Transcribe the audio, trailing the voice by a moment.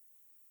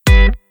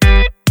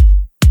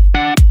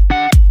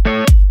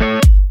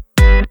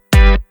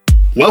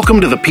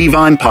Welcome to the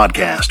Peavine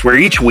Podcast, where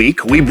each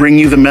week we bring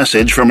you the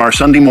message from our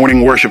Sunday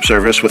morning worship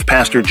service with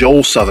Pastor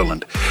Joel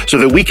Sutherland, so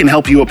that we can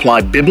help you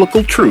apply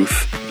biblical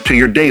truth to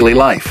your daily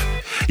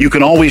life. You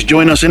can always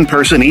join us in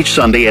person each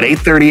Sunday at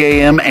 8:30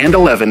 a.m. and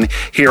 11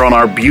 here on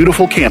our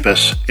beautiful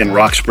campus in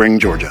Rock Spring,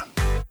 Georgia.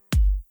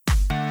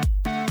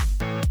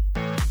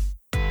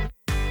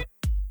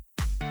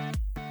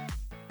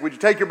 Would you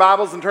take your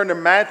Bibles and turn to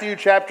Matthew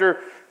chapter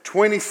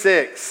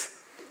 26?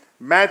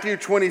 Matthew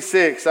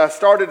 26. I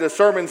started a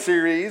sermon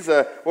series,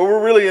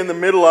 we're really in the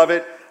middle of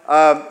it,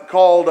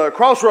 called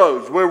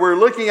Crossroads, where we're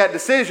looking at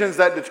decisions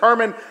that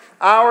determine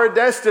our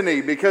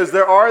destiny, because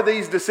there are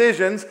these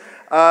decisions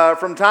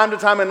from time to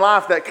time in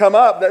life that come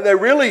up that they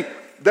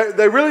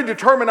really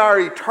determine our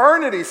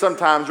eternity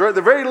sometimes, or at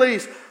the very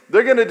least,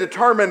 they're going to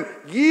determine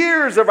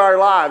years of our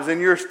lives.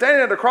 And you're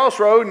standing at a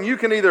crossroad, and you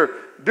can either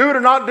do it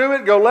or not do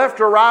it, go left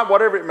or right,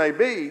 whatever it may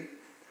be.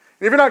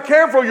 If you're not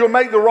careful, you'll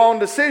make the wrong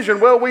decision.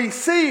 Well, we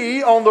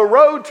see on the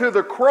road to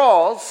the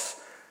cross,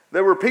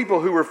 there were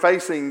people who were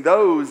facing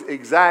those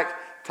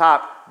exact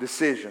type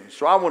decisions.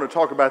 So I want to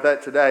talk about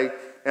that today,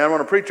 and I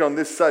want to preach on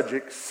this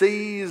subject: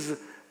 seize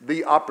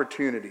the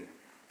opportunity.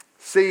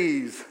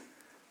 Seize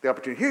the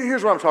opportunity.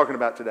 Here's what I'm talking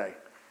about today.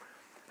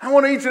 I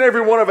want each and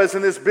every one of us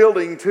in this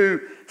building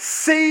to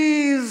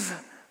seize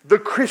the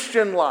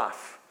Christian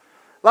life.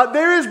 Like,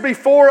 there is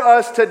before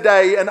us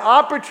today an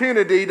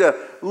opportunity to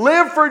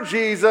live for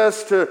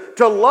Jesus, to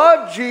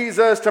love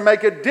Jesus, to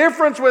make a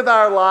difference with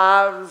our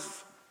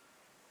lives.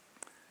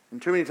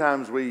 And too many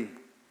times we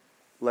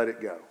let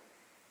it go.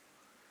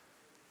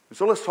 And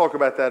so let's talk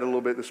about that a little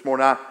bit this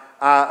morning.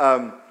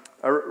 I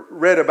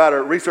read about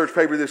a research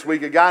paper this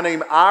week. A guy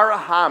named Ira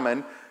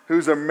Hyman,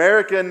 who's an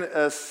American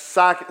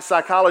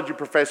psychology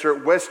professor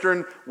at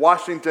Western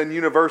Washington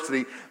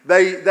University.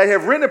 They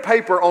have written a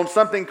paper on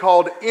something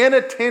called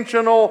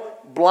inattentional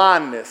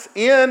blindness.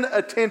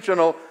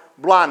 Inattentional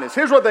blindness.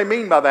 Here's what they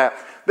mean by that.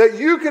 That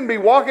you can be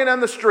walking down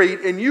the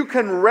street and you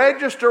can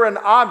register an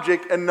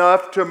object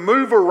enough to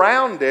move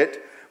around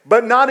it,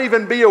 but not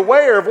even be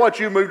aware of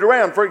what you moved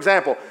around. For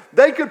example,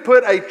 they could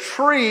put a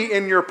tree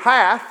in your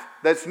path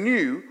that's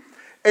new,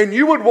 and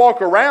you would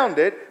walk around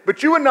it,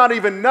 but you would not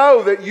even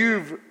know that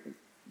you've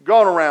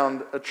gone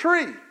around a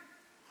tree.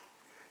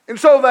 And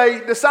so they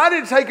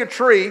decided to take a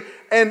tree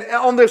and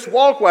on this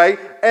walkway,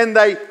 and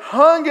they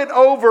hung it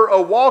over a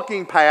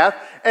walking path,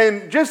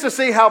 and just to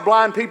see how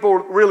blind people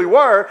really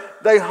were,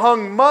 they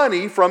hung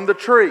money from the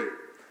tree.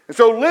 And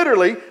so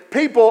literally,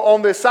 people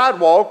on this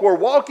sidewalk were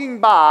walking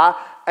by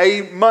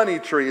a money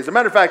tree. As a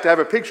matter of fact, I have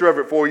a picture of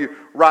it for you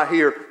right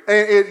here.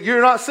 And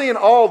you're not seeing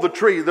all the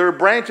tree. There are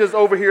branches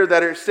over here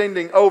that are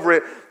extending over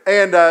it.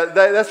 And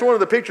that's one of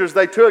the pictures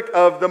they took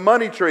of the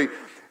money tree.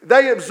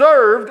 They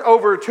observed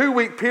over a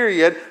 2-week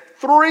period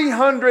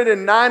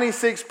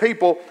 396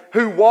 people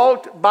who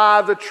walked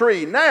by the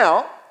tree.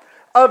 Now,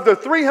 of the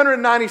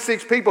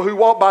 396 people who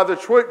walked by the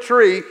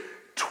tree,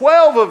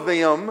 12 of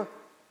them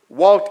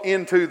walked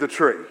into the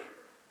tree.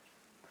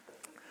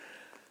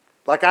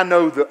 Like, I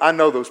know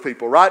those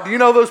people, right? Do you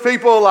know those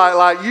people?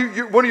 Like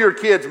you, one of your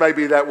kids may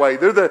be that way.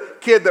 They're the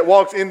kid that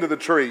walks into the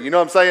tree. You know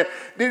what I'm saying?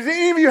 Does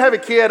any of you have a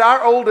kid?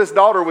 Our oldest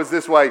daughter was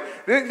this way.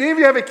 Do any of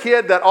you have a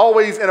kid that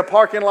always in a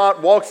parking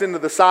lot walks into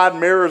the side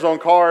mirrors on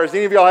cars?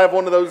 Any of y'all have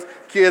one of those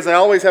kids? And they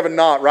always have a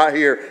knot right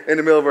here in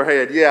the middle of their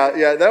head.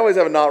 Yeah, they always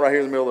have a knot right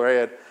here in the middle of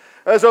their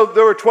head. So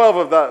there were 12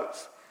 of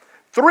those.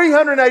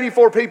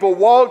 384 people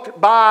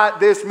walked by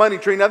this money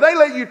tree. Now, they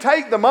let you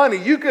take the money.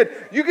 You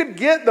could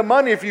get the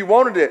money if you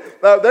wanted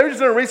it. They were just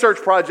doing a research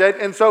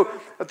project. And so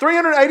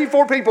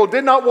 384 people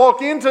did not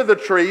walk into the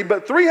tree,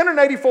 but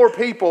 384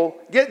 people,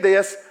 get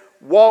this,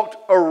 walked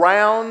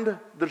around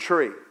the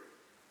tree.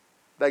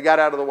 They got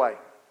out of the way.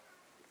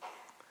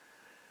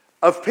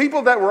 Of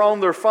people that were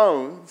on their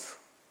phones,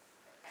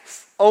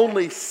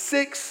 only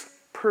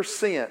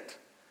 6%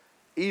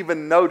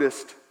 even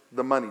noticed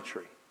the money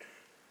tree.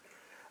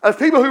 Of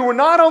people who were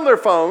not on their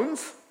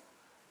phones,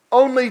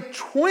 only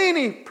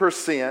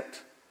 20%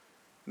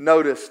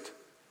 noticed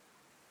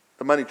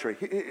the money tree.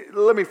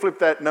 Let me flip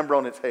that number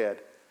on its head.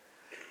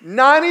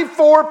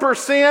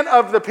 94%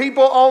 of the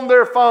people on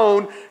their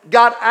phone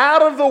got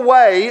out of the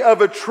way of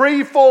a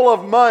tree full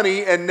of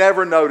money and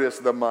never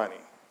noticed the money.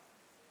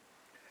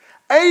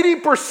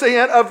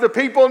 80% of the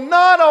people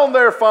not on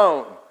their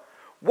phone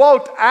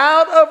walked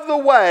out of the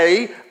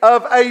way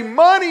of a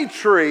money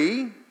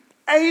tree,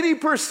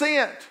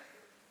 80%.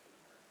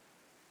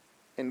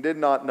 And did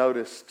not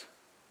notice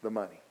the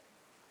money.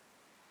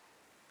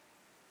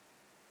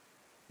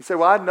 You say,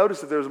 well, I'd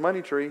noticed that there was a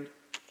money tree.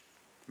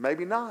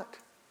 Maybe not.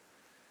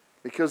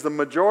 Because the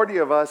majority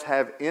of us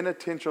have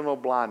inattentional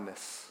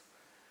blindness.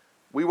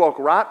 We walk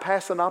right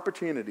past an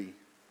opportunity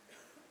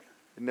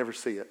and never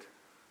see it.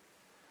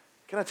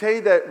 Can I tell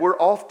you that we're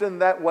often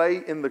that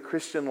way in the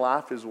Christian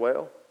life as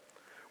well?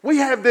 We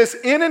have this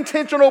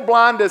unintentional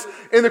blindness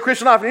in the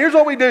Christian life. And here's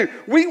what we do.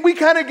 We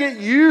kind of get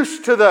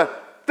used to the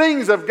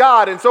things of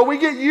God. And so we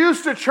get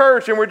used to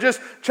church and we're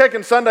just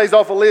checking Sundays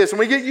off a list. And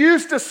we get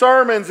used to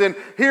sermons and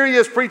here he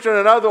is preaching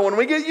another one.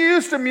 We get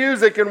used to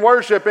music and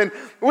worship. And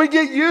we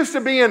get used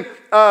to being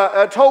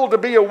told to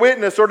be a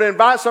witness or to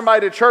invite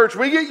somebody to church.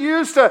 We get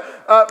used to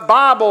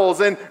Bibles,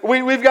 and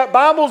we've got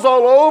Bibles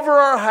all over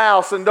our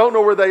house and don't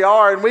know where they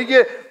are. And we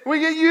get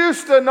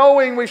used to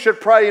knowing we should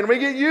pray, and we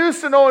get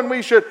used to knowing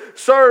we should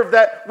serve,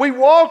 that we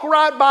walk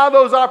right by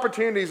those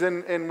opportunities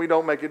and we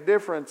don't make a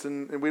difference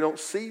and we don't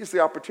seize the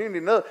opportunity.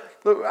 No,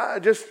 look,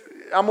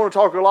 I'm going to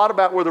talk a lot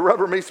about where the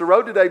rubber meets the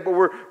road today, but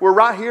we're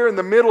right here in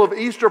the middle of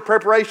Easter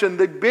preparation,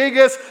 the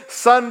biggest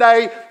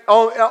Sunday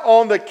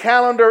on the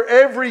calendar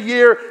every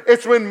year.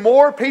 It's when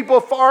more people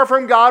far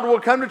from God will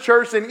come to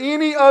church than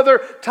any other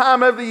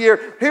time of the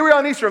year. Here we are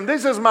on Easter, and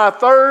this is my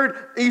third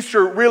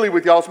Easter really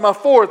with y'all. It's my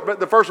fourth, but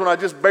the first one I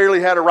just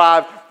barely had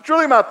arrived. It's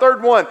really my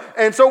third one.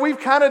 And so we've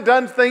kind of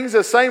done things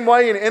the same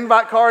way, in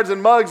invite cards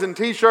and mugs and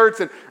t-shirts.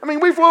 And I mean,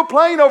 we flew a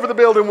plane over the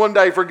building one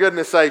day, for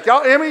goodness sake.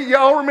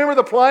 Y'all remember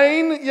the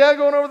plane? Yeah,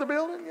 going over the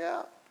building?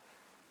 Yeah.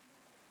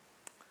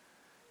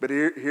 But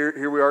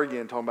here we are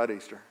again talking about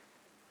Easter.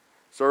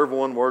 Serve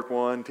one, work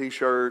one,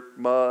 t-shirt,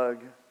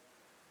 mug.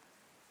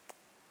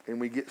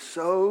 And we get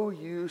so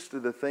used to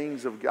the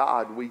things of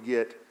God, we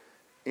get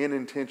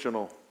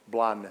unintentional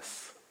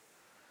blindness.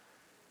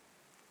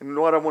 And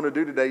what I want to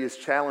do today is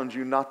challenge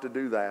you not to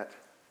do that,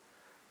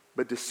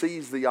 but to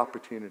seize the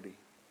opportunity.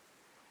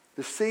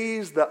 To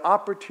seize the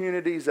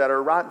opportunities that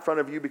are right in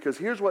front of you, because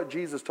here's what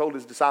Jesus told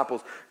his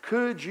disciples.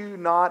 Could you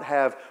not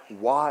have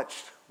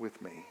watched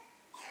with me?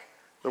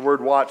 The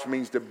word watch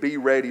means to be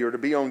ready or to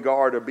be on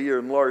guard or be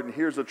alert. And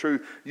here's the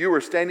truth. You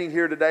are standing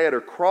here today at a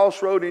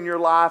crossroad in your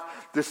life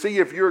to see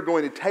if you're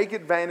going to take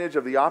advantage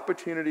of the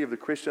opportunity of the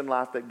Christian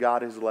life that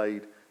God has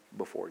laid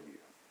before you.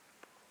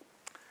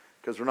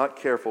 Because we're not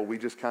careful, we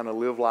just kind of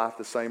live life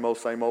the same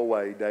old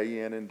way,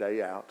 day in and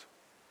day out.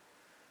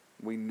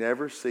 We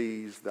never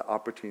seize the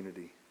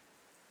opportunity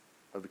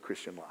of the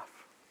Christian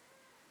life.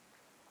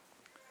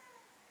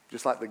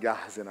 Just like the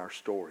guys in our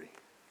story,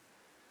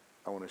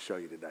 I want to show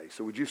you today.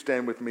 So would you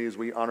stand with me as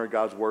we honor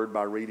God's word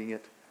by reading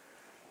it?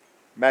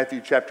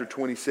 Matthew chapter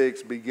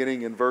 26,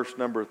 beginning in verse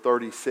number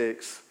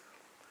 36.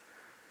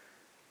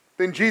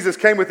 Then Jesus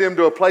came with them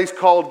to a place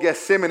called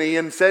Gethsemane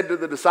and said to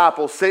the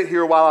disciples, "Sit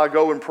here while I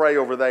go and pray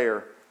over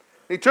there."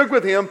 He took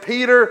with him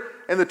Peter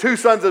and the two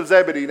sons of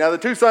Zebedee. Now the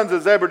two sons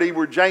of Zebedee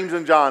were James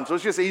and John, so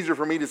it's just easier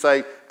for me to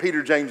say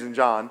Peter, James, and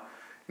John.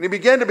 And he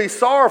began to be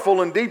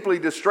sorrowful and deeply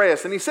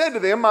distressed. And he said to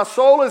them, "My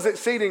soul is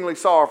exceedingly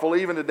sorrowful,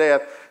 even to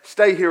death.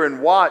 Stay here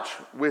and watch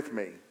with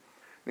me."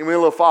 And he went a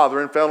little farther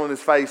and fell on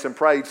his face and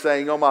prayed,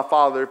 saying, "O my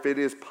Father, if it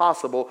is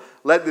possible,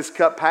 let this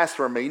cup pass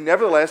from me.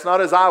 Nevertheless,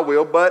 not as I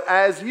will, but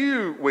as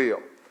you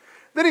will."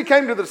 Then he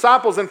came to the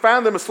disciples and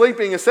found them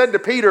sleeping and said to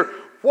Peter,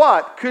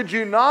 "What? Could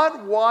you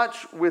not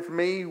watch with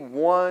me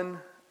 1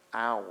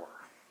 hour?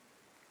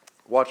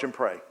 Watch and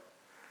pray,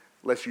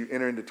 lest you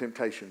enter into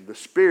temptation. The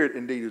spirit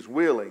indeed is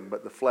willing,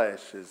 but the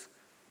flesh is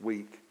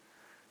weak."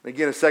 And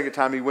again, a second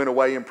time he went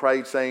away and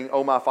prayed, saying,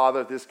 "O my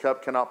Father, this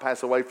cup cannot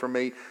pass away from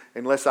me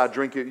unless I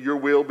drink it. Your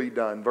will be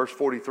done." Verse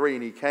 43,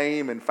 and he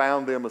came and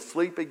found them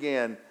asleep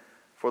again,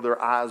 for their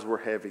eyes were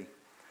heavy.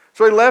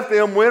 So he left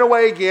them, went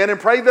away again, and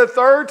prayed the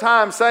third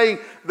time, saying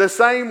the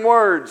same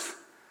words.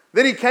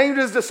 Then he came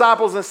to his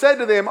disciples and said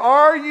to them,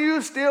 "Are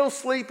you still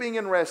sleeping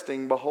and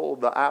resting?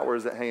 Behold, the hour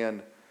is at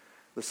hand.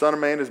 The Son of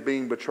Man is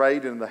being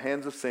betrayed into the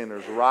hands of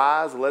sinners.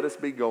 Rise, let us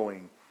be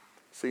going.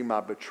 See, my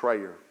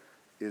betrayer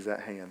is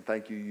at hand."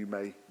 Thank you. You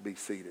may be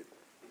seated.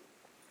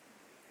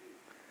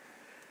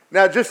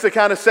 Now, just to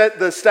kind of set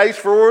the stage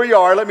for where we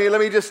are, let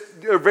me just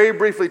very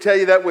briefly tell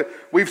you that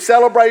we've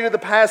celebrated the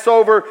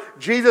Passover.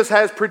 Jesus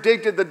has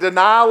predicted the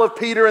denial of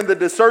Peter and the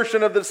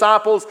desertion of the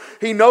disciples.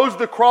 He knows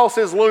the cross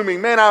is looming.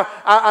 Man,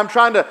 I'm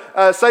trying to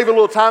save a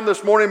little time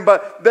this morning,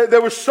 but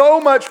there was so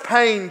much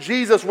pain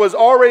Jesus was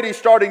already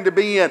starting to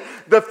be in.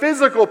 The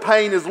physical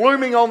pain is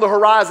looming on the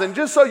horizon.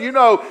 Just so you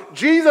know,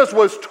 Jesus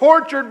was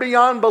tortured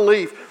beyond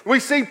belief.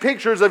 We see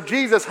pictures of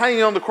Jesus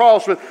hanging on the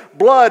cross with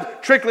blood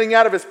trickling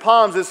out of his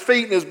palms, his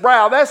feet, and his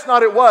brow. That's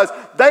not it was.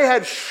 They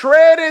had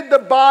shredded the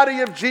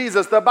body of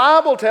Jesus. The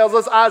Bible tells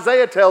us,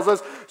 Isaiah tells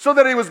us, so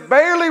that he was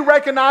barely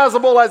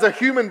recognizable as a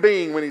human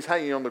being when he's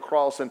hanging on the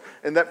cross. And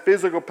that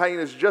physical pain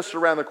is just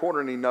around the corner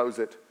and he knows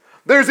it.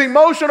 There's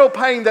emotional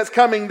pain that's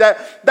coming, that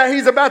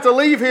he's about to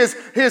leave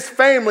his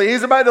family.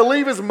 He's about to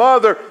leave his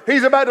mother.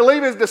 He's about to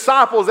leave his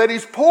disciples, that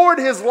he's poured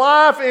his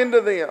life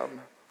into them.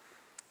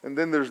 And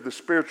then there's the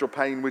spiritual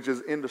pain, which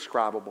is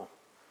indescribable.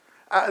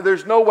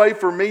 There's no way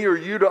for me or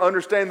you to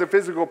understand the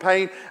physical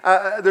pain.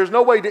 There's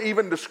no way to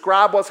even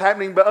describe what's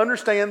happening, but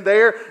understand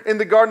there in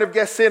the Garden of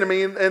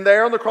Gethsemane and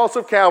there on the cross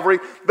of Calvary,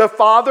 the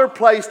Father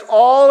placed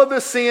all of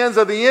the sins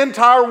of the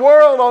entire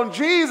world on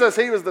Jesus.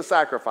 He was the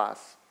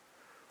sacrifice.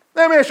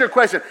 Let me ask you a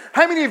question.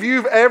 How many of you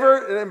have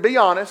ever, and be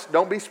honest,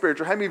 don't be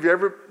spiritual, how many of you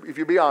ever, if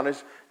you be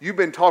honest, you've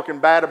been talking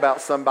bad about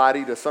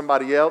somebody to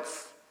somebody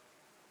else,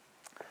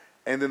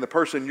 and then the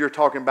person you're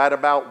talking bad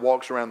about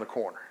walks around the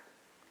corner?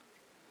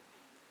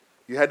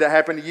 You had that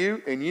happen to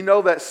you, and you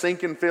know that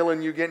sinking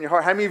feeling you get in your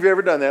heart. How many of you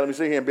ever done that? Let me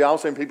see here. Be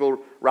honest with people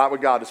right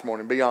with God this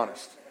morning. Be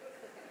honest.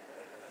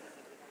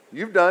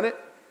 You've done it.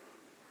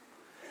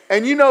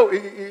 And you know,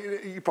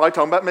 you're probably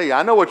talking about me.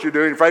 I know what you're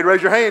doing. You're afraid to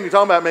raise your hand. You're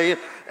talking about me.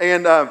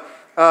 And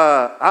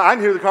I can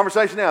hear the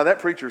conversation now. That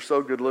preacher's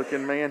so good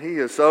looking, man. He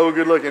is so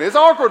good looking. It's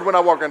awkward when I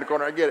walk around the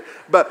corner. I get it.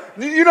 But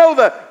you know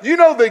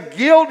the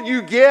guilt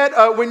you get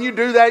when you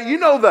do that. You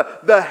know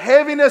the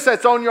heaviness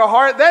that's on your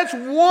heart. That's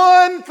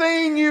one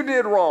thing you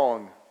did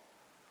wrong.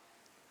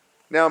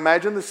 Now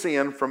imagine the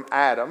sin from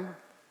Adam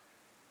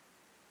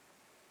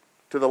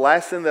to the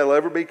last sin that'll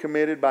ever be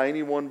committed by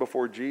anyone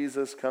before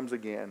Jesus comes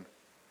again.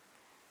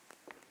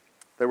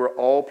 They were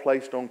all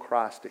placed on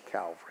Christ at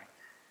Calvary.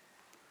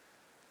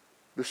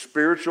 The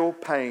spiritual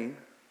pain,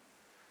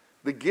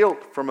 the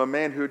guilt from a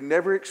man who had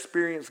never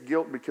experienced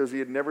guilt because he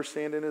had never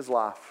sinned in his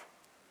life.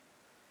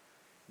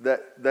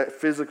 That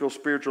physical,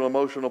 spiritual,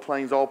 emotional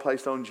plane's all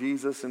placed on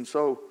Jesus. And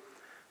so,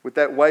 with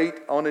that weight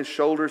on his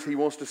shoulders, he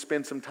wants to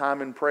spend some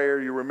time in prayer.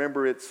 You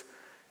remember it's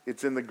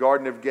in the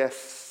Garden of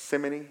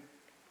Gethsemane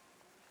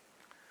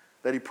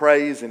that he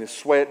prays, and his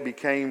sweat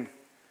became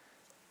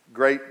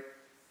great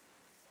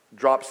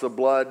drops of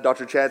blood.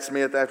 Dr. Chad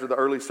Smith, after the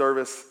early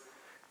service,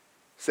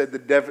 said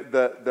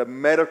the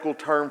medical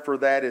term for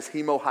that is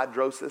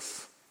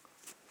hemohydrosis.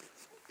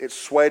 It's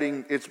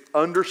sweating. It's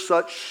under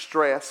such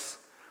stress.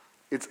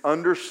 It's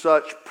under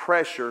such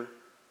pressure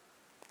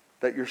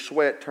that your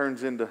sweat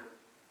turns into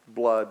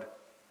blood.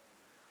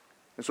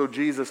 And so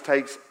Jesus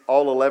takes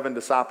all 11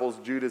 disciples.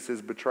 Judas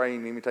is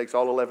betraying him. He takes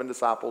all 11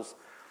 disciples.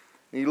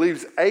 And he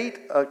leaves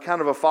 8 kind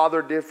of a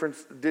farther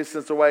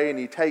distance away, and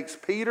he takes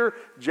Peter,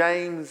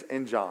 James,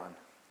 and John.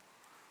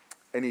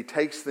 And he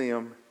takes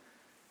them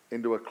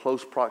into a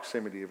close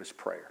proximity of his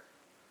prayer.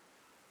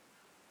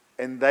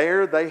 And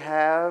there they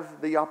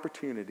have the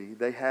opportunity.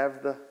 They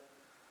have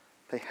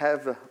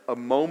a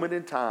moment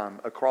in time,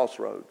 a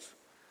crossroads,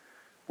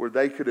 where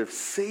they could have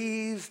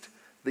seized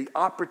the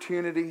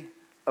opportunity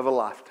of a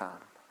lifetime.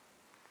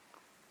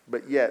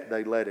 But yet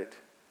they let it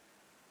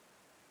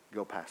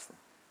go past them.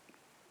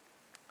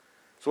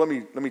 So let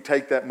me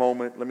take that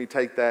moment. Let me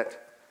take that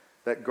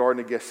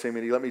Garden of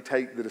Gethsemane. Let me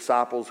take the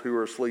disciples who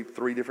are asleep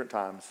 3 different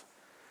times.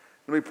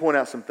 Let me point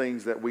out some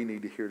things that we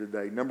need to hear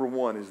today. Number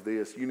 1 is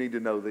this. You need to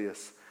know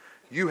this.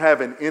 You have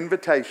an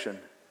invitation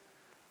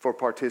for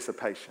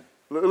participation.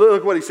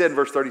 Look what he said in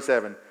verse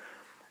 37.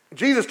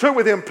 Jesus took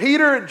with him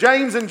Peter,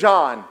 James, and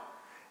John,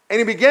 and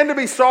he began to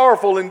be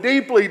sorrowful and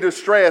deeply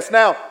distressed.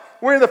 Now,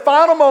 we're in the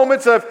final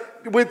moments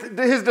with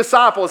his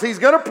disciples. He's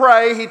going to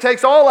pray. He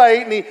takes all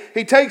 8 and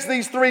he takes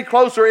these 3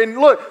 closer. And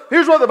look,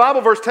 here's what the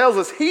Bible verse tells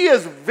us. He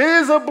is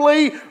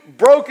visibly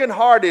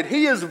brokenhearted.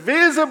 He is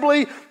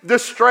visibly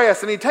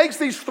distressed. And he takes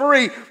these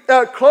 3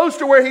 close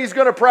to where he's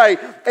going to pray.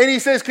 And he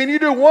says, can you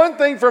do one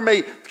thing for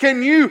me?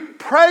 Can you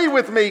pray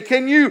with me?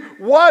 Can you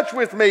watch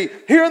with me?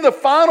 Here in the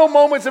final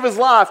moments of his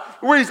life,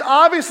 where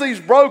he's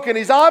broken.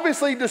 He's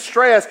obviously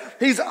distressed.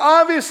 He's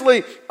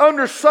obviously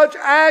under such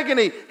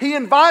agony. He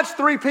invites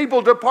 3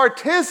 people to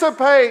participate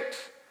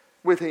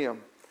with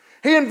him.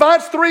 He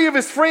invites 3 of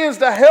his friends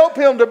to help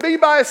him, to be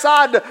by his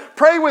side, to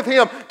pray with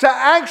him, to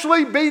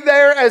actually be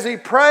there as he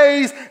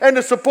prays and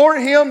to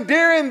support him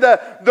during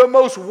the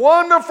most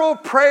wonderful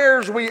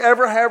prayers we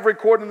ever have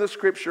recorded in the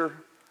Scripture.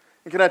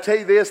 And can I tell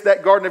you this?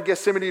 That Garden of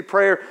Gethsemane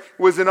prayer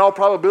was in all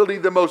probability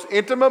the most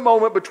intimate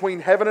moment between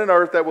heaven and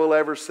earth that we'll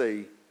ever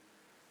see.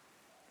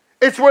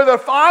 It's where the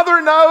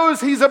Father knows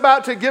he's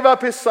about to give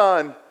up his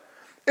Son.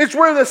 It's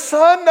where the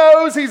Son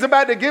knows he's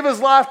about to give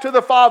his life to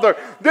the Father.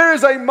 There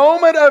is a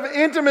moment of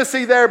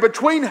intimacy there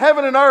between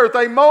heaven and earth,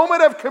 a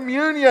moment of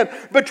communion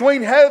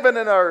between heaven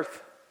and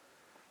earth.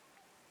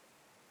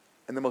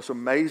 And the most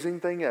amazing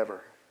thing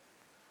ever,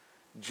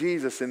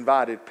 Jesus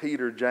invited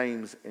Peter,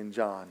 James, and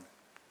John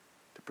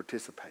to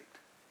participate.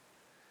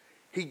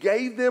 He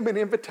gave them an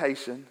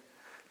invitation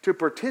to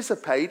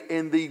participate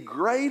in the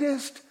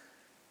greatest,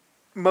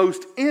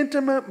 most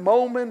intimate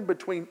moment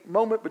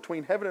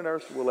between heaven and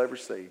earth we'll ever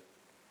see.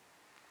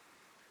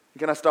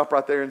 Can I stop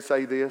right there and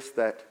say this?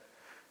 That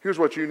here's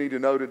what you need to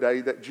know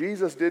today, that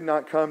Jesus did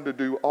not come to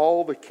do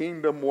all the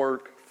kingdom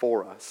work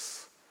for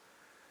us.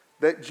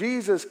 That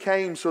Jesus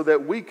came so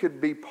that we could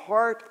be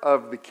part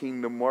of the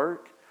kingdom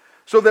work,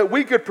 so that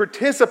we could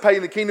participate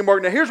in the kingdom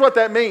work. Now here's what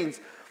that means.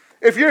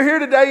 If you're here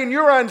today and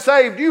you're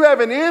unsaved, you have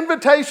an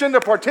invitation to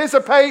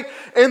participate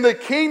in the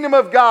kingdom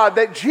of God,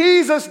 that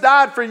Jesus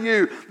died for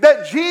you,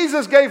 that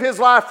Jesus gave his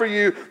life for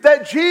you,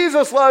 that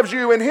Jesus loves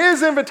you, and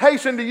his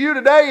invitation to you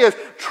today is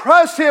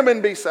trust him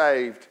and be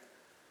saved.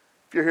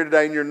 If you're here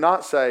today and you're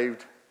not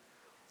saved,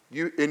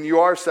 you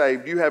are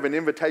saved, you have an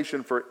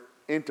invitation for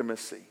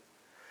intimacy.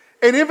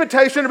 An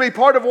invitation to be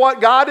part of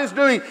what God is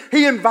doing.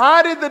 He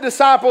invited the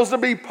disciples to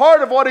be part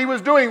of what he was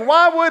doing.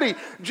 Why would he?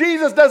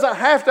 Jesus doesn't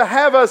have to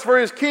have us for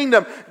his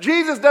kingdom.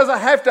 Jesus doesn't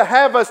have to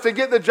have us to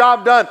get the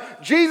job done.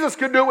 Jesus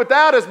could do it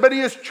without us, but he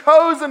has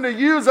chosen to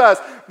use us.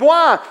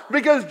 Why?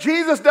 Because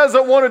Jesus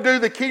doesn't want to do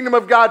the kingdom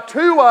of God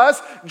to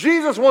us.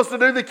 Jesus wants to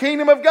do the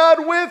kingdom of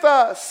God with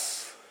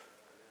us.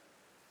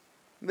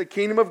 The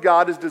kingdom of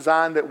God is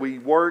designed that we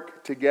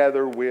work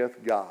together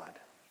with God.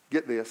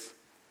 Get this.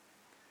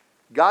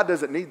 God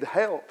doesn't need the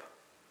help.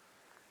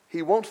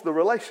 He wants the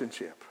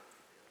relationship.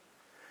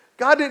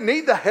 God didn't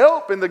need the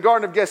help in the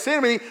Garden of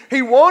Gethsemane.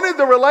 He wanted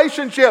the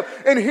relationship.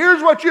 And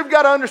here's what you've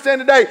got to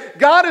understand today.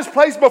 God has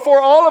placed before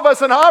all of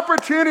us an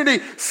opportunity.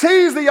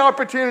 Seize the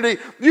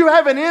opportunity. You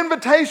have an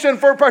invitation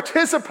for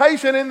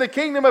participation in the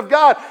kingdom of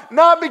God.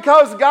 Not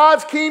because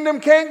God's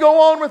kingdom can't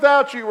go on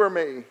without you or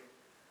me.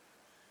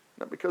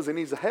 Not because He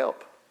needs the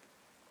help.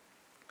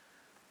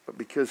 But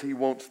because He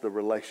wants the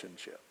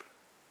relationship.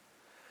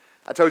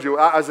 I told you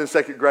I was in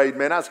second grade,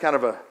 man. I was kind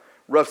of a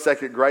rough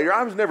second grader.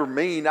 I was never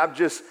mean. I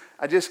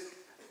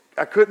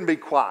couldn't be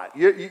quiet.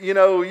 You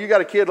know, you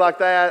got a kid like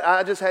that.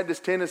 I just had this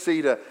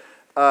tendency to,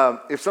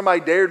 if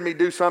somebody dared me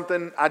do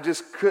something, I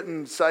just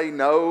couldn't say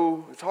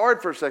no. It's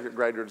hard for a second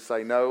grader to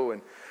say no.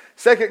 And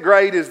second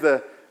grade is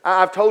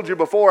I've told you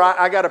before,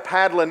 I got a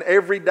paddling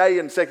every day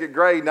in second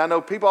grade. And I know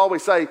people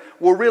always say,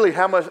 well, really,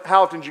 how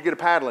often did you get a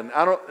paddling?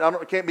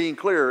 I can't be any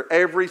clearer.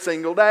 Every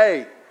single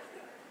day.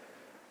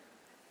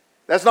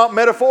 That's not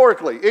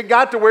metaphorically. It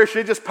got to where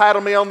she'd just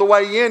paddle me on the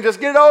way in. Just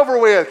get it over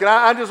with. And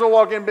I just will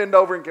walk in, bend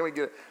over, and can we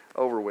get it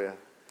over with?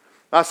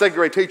 My second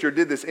grade teacher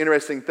did this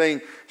interesting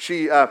thing.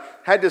 She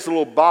had this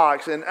little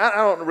box, and I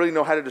don't really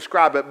know how to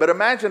describe it, but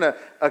imagine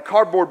a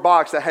cardboard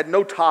box that had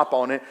no top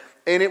on it,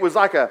 and it was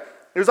like a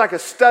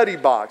study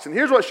box. And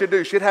here's what she'd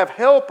do. She'd have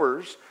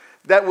helpers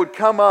that would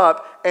come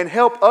up and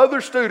help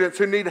other students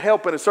who need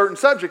help in a certain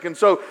subject. And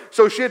so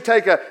she'd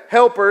take a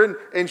helper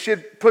and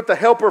she'd put the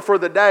helper for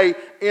the day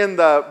in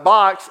the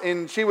box,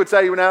 and she would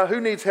say, now, who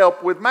needs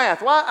help with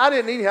math? Well, I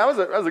didn't need help.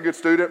 I was a good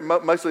student,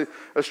 mostly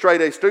a straight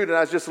A student.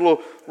 I was just a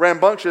little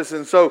rambunctious,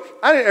 and so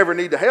I didn't ever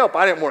need to help.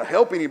 I didn't want to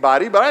help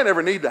anybody, but I didn't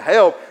ever need the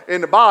help in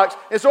the box.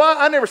 And so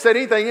I never said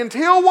anything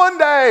until one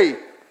day,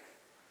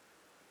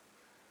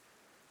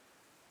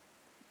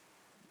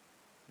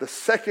 the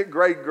second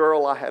grade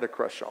girl I had a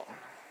crush on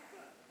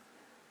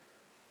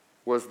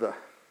was the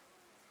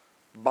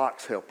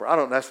box helper.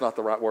 That's not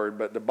the right word,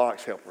 but the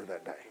box helper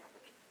that day.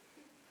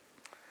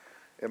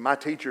 And my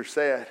teacher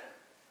said,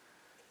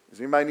 does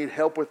anybody need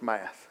help with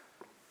math?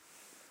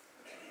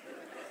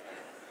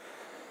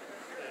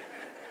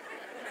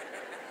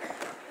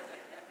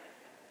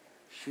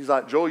 She's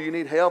like, Joel, you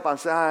need help? I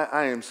said,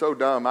 I am so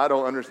dumb. I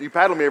don't understand. You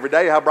paddle me every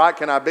day. How bright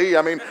can I be?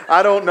 I mean,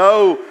 I don't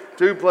know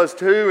 2 +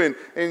 2.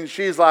 And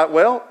she's like,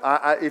 well,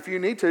 if you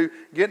need to,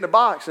 get in the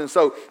box. And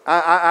so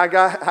I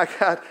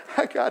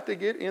got to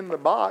get in the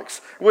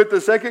box with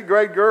the second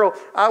grade girl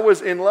I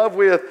was in love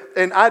with.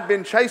 And I'd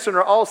been chasing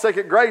her all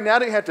second grade. And I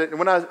didn't have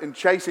to, and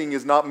chasing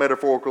is not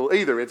metaphorical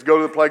either. It's go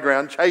to the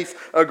playground, chase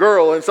a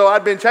girl. And so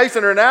I'd been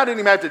chasing her, and I didn't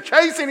even have to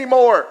chase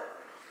anymore.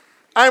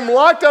 I'm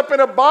locked up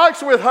in a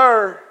box with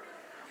her.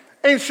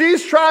 And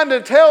she's trying to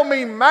tell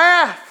me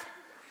math.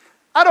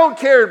 I don't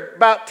care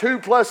about 2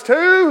 +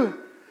 2.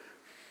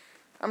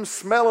 I'm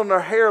smelling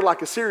her hair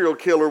like a serial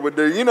killer would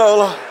do, you know.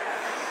 Like,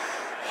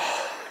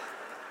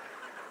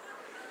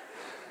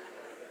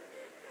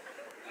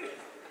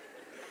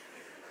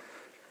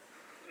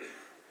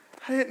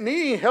 I didn't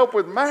need any help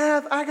with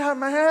math. I got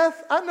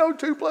math. I know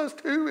 2 +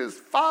 2 is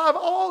 5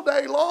 all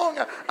day long.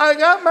 I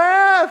got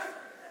math.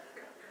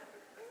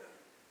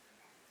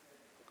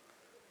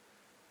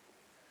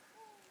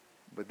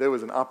 But there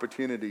was an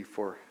opportunity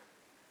for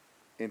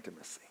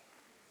intimacy.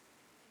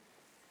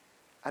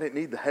 I didn't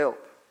need the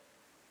help.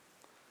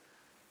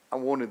 I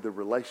wanted the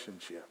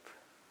relationship.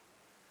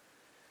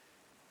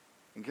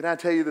 And can I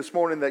tell you this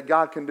morning that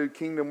God can do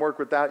kingdom work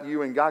without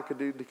you, and God could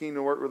do the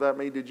kingdom work without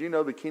me? Did you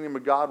know the kingdom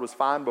of God was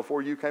fine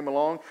before you came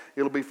along?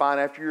 It'll be fine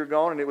after you're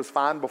gone, and it was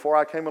fine before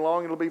I came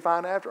along. It'll be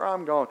fine after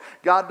I'm gone.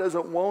 God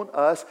doesn't want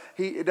us.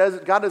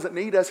 God doesn't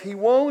need us. He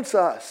wants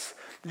us.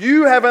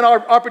 You have an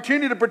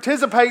opportunity to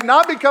participate,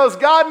 not because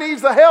God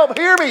needs the help.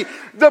 Hear me.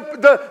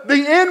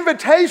 The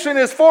invitation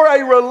is for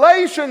a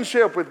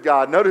relationship with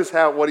God. Notice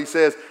what he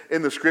says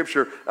in the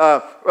scripture.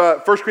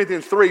 1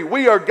 Corinthians 3,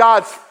 we are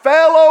God's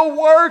fellow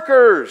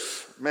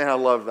workers. Man, I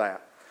love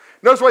that.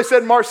 Notice what he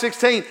said in Mark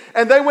 16,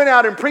 and they went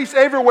out and preached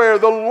everywhere,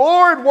 the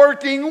Lord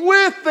working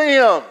with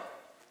them.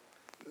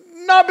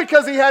 Not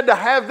because he had to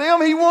have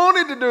them, he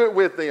wanted to do it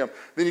with them.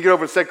 Then you get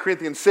over to 2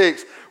 Corinthians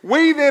 6.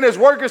 We then as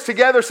workers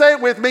together, say it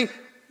with me,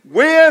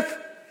 with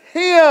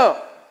him.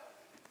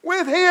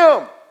 With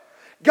him.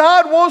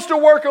 God wants to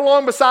work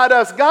along beside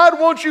us. God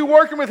wants you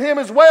working with him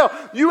as well.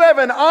 You have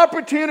an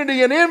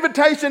opportunity, an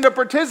invitation to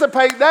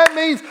participate. That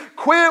means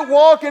quit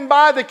walking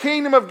by the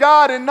kingdom of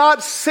God and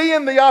not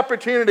seeing the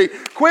opportunity.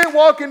 Quit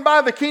walking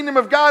by the kingdom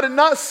of God and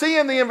not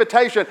seeing the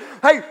invitation.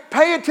 Hey,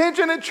 pay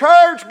attention at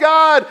church.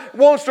 God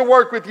wants to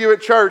work with you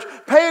at church.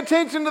 Pay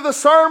attention to the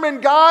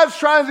sermon. God's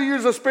trying to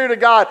use the Spirit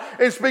of God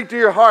and speak to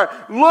your heart.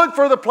 Look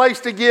for the place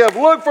to give.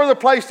 Look for the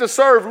place to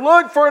serve.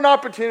 Look for an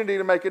opportunity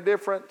to make a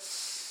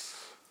difference.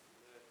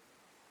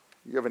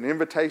 You have an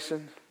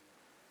invitation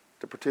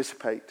to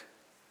participate.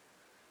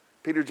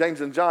 Peter, James,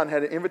 and John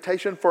had an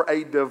invitation for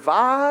a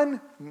divine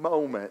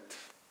moment.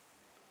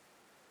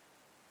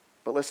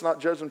 But let's not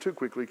judge them too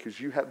quickly,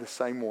 because you have the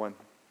same one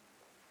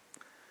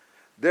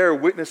There are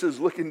witnesses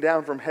looking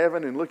down from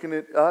heaven and looking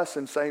at us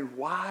and saying,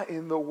 why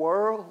in the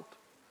world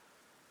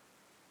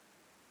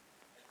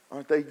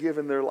aren't they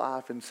giving their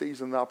life and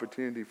seizing the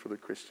opportunity for the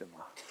Christian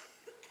life?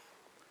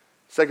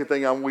 Second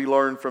thing we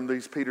learn from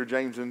these Peter,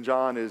 James, and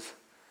John is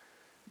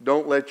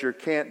don't let your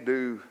can't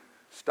do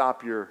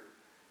stop your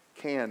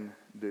can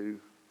do.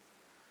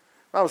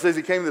 The Bible says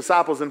he came to the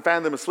disciples and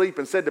found them asleep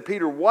and said to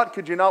Peter, what,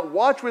 could you not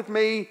watch with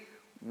me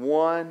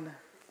 1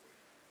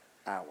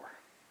 hour?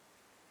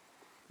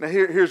 Now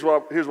here's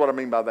what I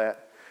mean by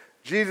that.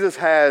 Jesus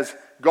has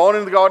gone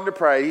into the garden to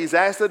pray. He's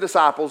asked the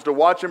disciples to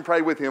watch and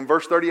pray with him.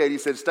 Verse 38, he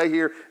said, stay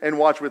here and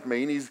watch with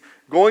me. And he's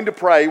going to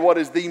pray what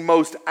is the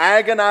most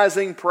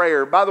agonizing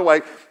prayer. By the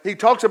way, he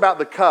talks about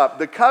the cup.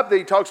 The cup that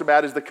he talks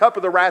about is the cup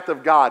of the wrath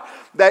of God.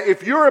 That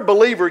if you're a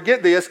believer,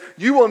 get this,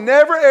 you will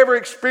never ever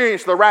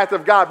experience the wrath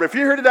of God. But if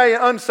you're here today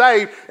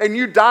unsaved and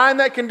you die in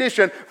that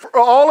condition, for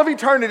all of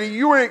eternity,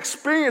 you will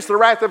experience the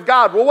wrath of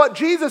God. Well, what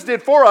Jesus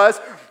did for us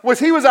was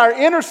he was our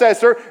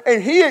intercessor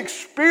and he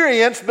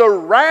experienced the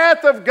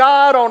wrath of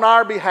God on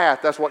our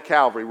behalf. That's what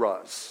Calvary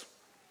was.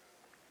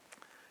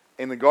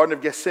 In the Garden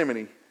of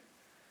Gethsemane,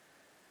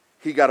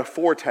 he got a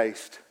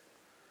foretaste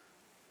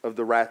of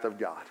the wrath of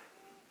God.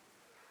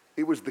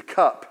 It was the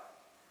cup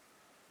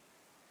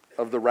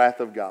of the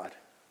wrath of God.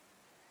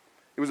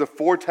 It was a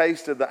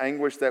foretaste of the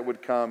anguish that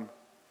would come.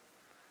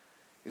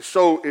 It's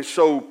so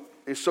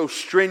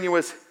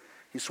strenuous.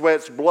 He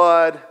sweats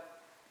blood.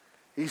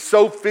 He's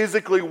so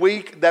physically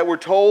weak that we're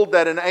told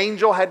that an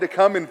angel had to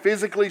come and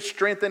physically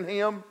strengthen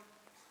him.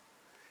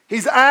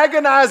 He's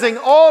agonizing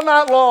all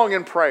night long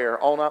in prayer,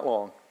 all night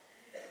long.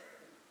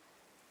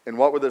 And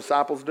what were the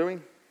disciples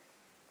doing?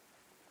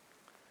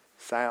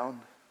 Sound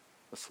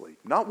asleep.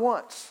 Not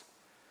once,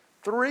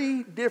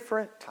 3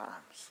 different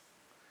times.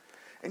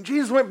 And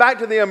Jesus went back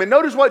to them, and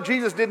notice what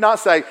Jesus did not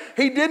say.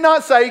 He did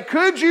not say,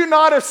 could you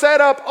not have sat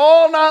up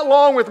all night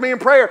long with me in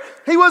prayer?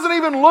 He wasn't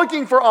even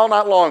looking for all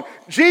night long.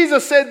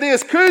 Jesus said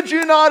this, could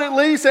you not at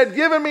least have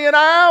given me an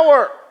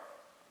hour?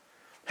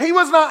 He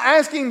was not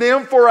asking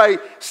them for a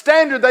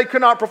standard they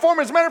could not perform.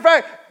 As a matter of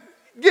fact,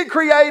 get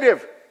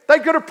creative. They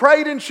could have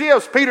prayed in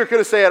shifts. Peter could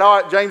have said,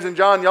 all right, James and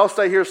John, y'all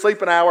stay here,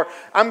 sleep an hour.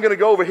 I'm going to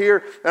go over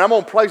here and I'm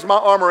going to place my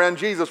arm around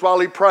Jesus while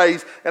he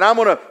prays. And I'm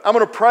going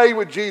to pray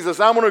with Jesus.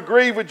 I'm going to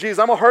grieve with Jesus.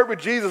 I'm going to hurt with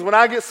Jesus. When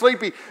I get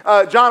sleepy,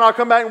 John, I'll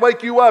come back and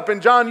wake you up.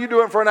 And John, you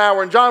do it for an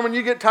hour. And John, when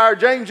you get tired,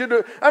 James, you do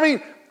it. I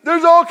mean,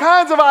 there's all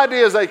kinds of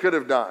ideas they could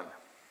have done.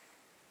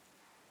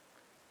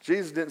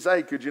 Jesus didn't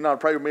say, could you not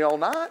pray with me all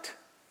night?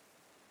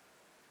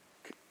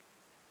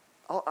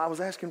 I was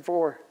asking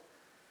for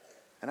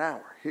an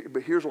hour.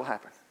 But here's what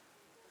happened.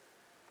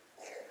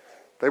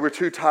 They were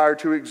too tired,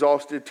 too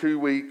exhausted, too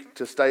weak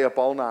to stay up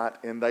all night,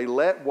 and they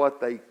let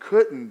what they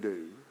couldn't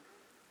do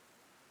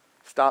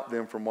stop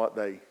them from what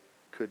they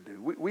could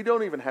do. We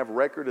don't even have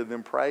record of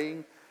them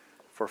praying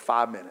for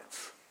 5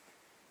 minutes.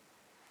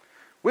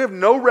 We have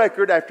no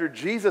record after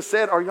Jesus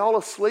said, are y'all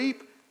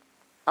asleep?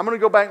 I'm going to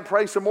go back and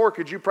pray some more.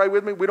 Could you pray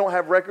with me? We don't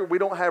have record. We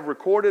don't have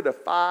recorded a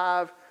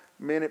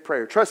 5-minute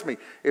prayer. Trust me,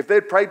 if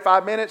they'd prayed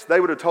 5 minutes, they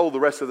would have told the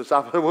rest of the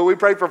disciples, well, we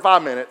prayed for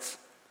 5 minutes.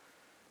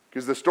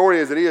 Because the story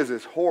as it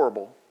is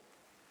horrible.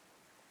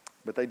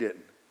 But they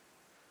didn't.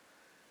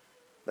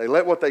 They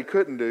let what they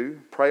couldn't do,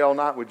 pray all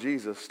night with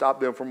Jesus, stop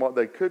them from what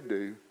they could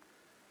do,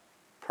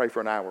 pray for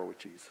an hour with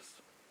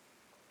Jesus.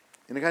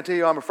 And I got to tell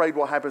you, I'm afraid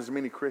what happens to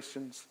many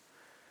Christians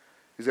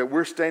is that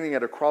we're standing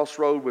at a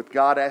crossroad with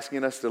God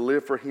asking us to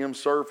live for him,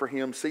 serve for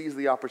him, seize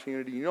the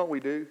opportunity. You know what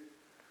we do?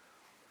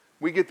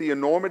 We get the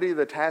enormity of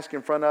the task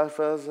in front of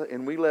us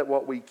and we let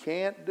what we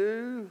can't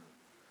do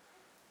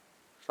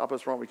stop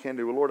us from what we can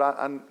do. Well, Lord,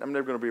 I'm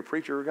never going to be a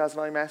preacher. God's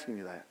not even asking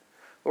you that.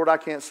 Lord, I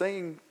can't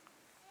sing.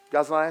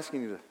 God's not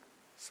asking you to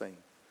sing.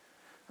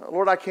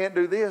 Lord, I can't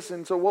do this.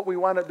 And so what we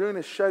wind up doing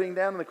is shutting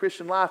down in the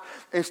Christian life.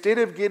 Instead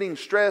of getting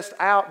stressed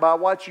out by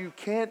what you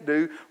can't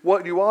do,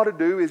 what you ought to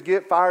do is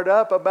get fired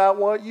up about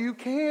what you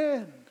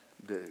can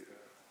do.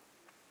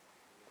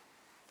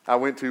 I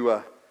went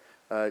to,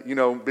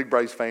 big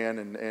Braves fan,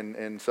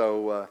 and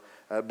so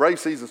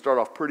Braves season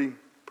started off pretty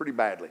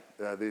badly.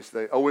 They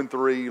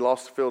 0-3,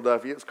 lost to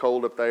Philadelphia. It's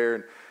cold up there,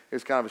 and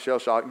it's kind of a shell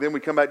shock. Then we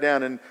come back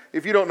down, and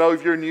if you don't know,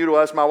 if you're new to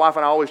us, my wife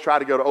and I always try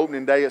to go to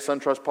opening day at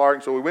SunTrust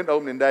Park. So we went to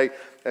opening day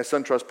at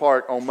SunTrust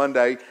Park on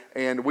Monday,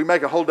 and we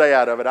make a whole day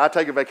out of it. I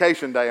take a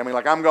vacation day. I mean,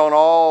 I'm going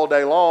all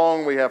day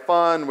long. We have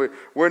fun.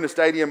 We're in the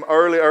stadium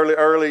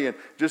early, and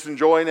just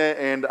enjoying it.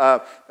 And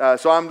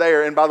so I'm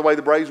there. And by the way,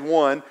 the Braves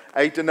won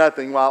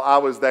 8-0 while I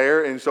was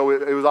there, and so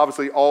it was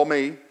obviously all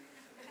me.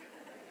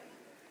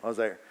 I was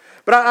there.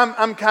 But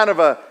I'm kind of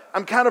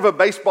a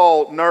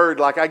baseball nerd.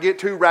 Like, I get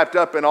too wrapped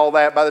up in all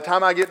that. By the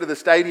time I get to the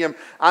stadium,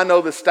 I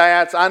know the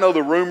stats. I know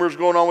the rumors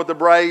going on with the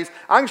Braves.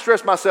 I can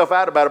stress myself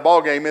out about a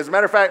ball game. As a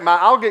matter of fact,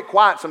 I'll get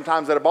quiet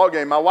sometimes at a ball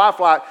game. My wife,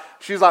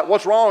 she's like,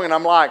 what's wrong? And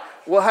I'm like,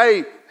 well,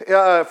 hey,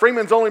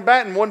 Freeman's only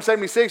batting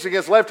 176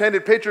 against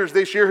left-handed pitchers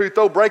this year who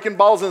throw breaking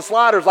balls and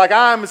sliders. Like,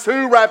 I'm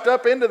too wrapped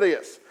up into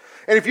this.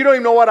 And if you don't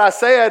even know what I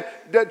said,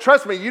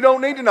 trust me, you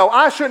don't need to know.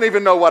 I shouldn't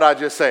even know what I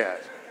just said.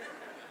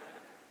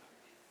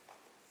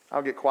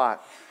 I'll get quiet.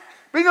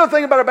 But you know the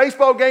thing about a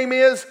baseball game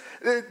is,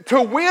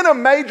 to win a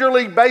Major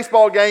League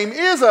Baseball game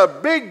is a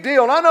big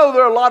deal. And I know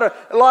there are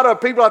a lot of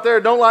people out there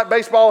who don't like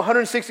baseball,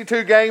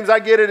 162 games, I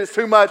get it, it's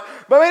too much.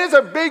 But I mean, it's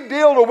a big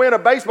deal to win a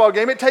baseball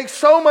game. It takes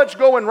so much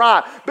going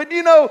right. But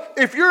you know,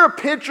 if you're a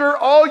pitcher,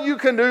 all you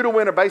can do to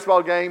win a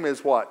baseball game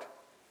is what?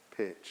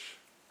 Pitch.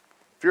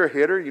 If you're a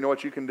hitter, you know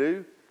what you can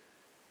do?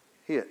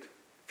 Hit.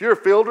 If you're a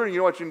fielder, you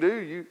know what you can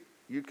do?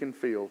 You can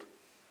field.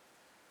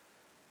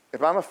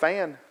 If I'm a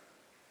fan,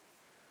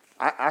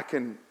 I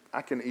can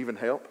even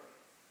help.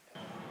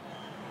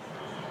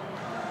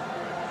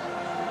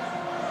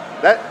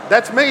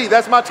 That's me.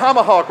 That's my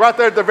tomahawk right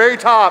there at the very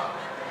top.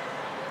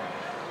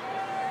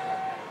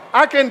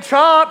 I can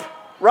chop,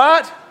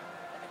 right?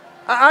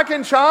 I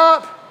can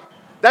chop.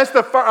 That's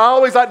I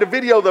always like to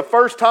video the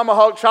first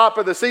tomahawk chop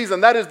of the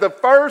season. That is the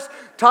first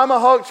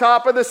tomahawk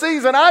chop of the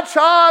season. I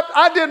chopped.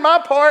 I did my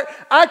part.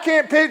 I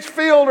can't pitch,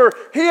 field, or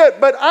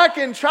hit, but I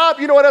can chop.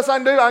 You know what else I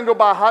can do? I can go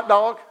buy a hot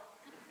dog.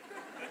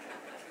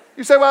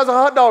 You say, well, how does a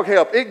hot dog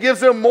help? It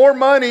gives them more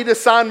money to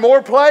sign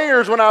more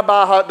players when I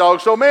buy hot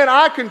dogs. So, man,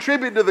 I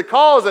contribute to the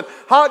cause, and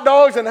hot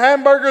dogs and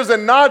hamburgers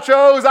and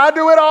nachos, I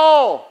do it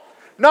all.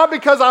 Not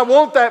because I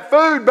want that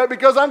food, but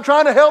because I'm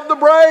trying to help the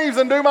Braves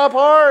and do my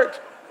part.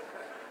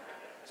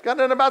 It's got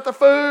nothing about the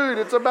food.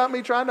 It's about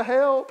me trying to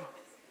help.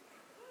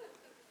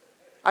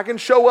 I can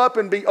show up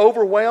and be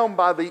overwhelmed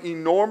by the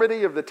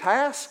enormity of the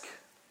task.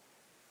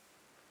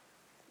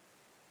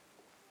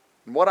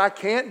 And what I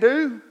can't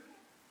do,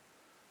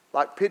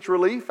 like pitch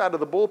relief out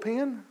of the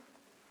bullpen.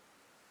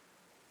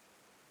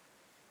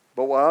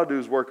 But what I'll do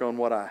is work on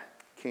what I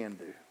can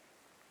do.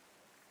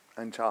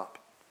 And chop.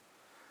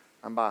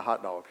 And buy a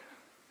hot dog,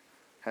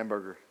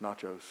 hamburger,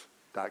 nachos,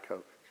 Diet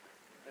Coke.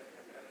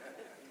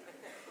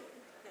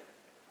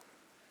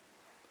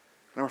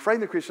 And I'm afraid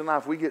in the Christian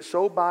life we get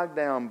so bogged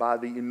down by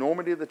the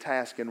enormity of the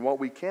task and what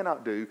we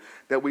cannot do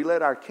that we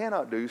let our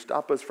cannot do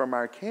stop us from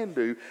our can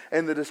do.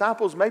 And the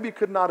disciples maybe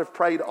could not have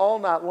prayed all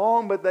night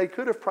long, but they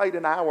could have prayed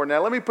an hour.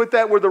 Now let me put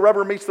that where the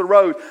rubber meets the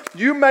road.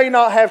 You may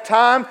not have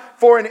time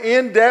for an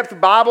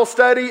in-depth Bible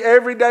study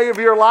every day of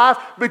your life,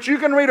 but you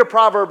can read a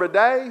proverb a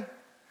day.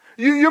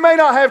 You may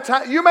not have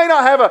time. You may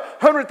not have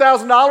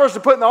 $100,000 to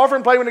put in the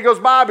offering plate when it goes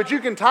by, but you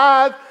can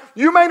tithe.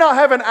 You may not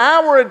have an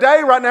hour a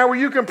day right now where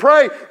you can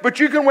pray,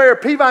 but you can wear a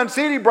Peavine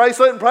City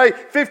bracelet and pray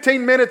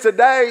 15 minutes a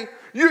day.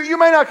 You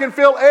may not can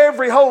fill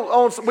every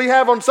hole we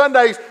have on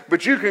Sundays,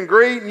 but you can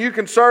greet and you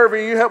can serve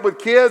and you help with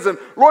kids. And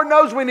Lord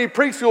knows we need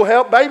preschool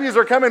help. Babies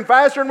are coming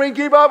faster and we can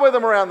keep up with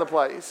them around the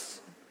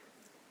place.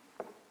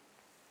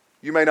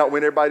 You may not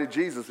win everybody to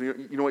Jesus.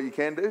 You know what you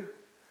can do?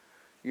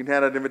 You can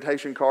hand out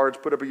invitation cards,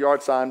 put up a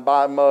yard sign,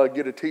 buy a mug,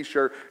 get a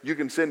t-shirt. You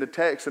can send a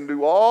text and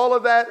do all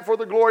of that for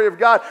the glory of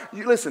God.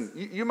 Listen,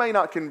 you may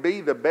not can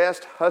be the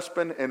best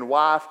husband and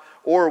wife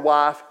or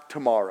wife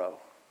tomorrow,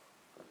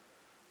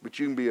 but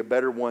you can be a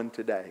better one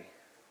today.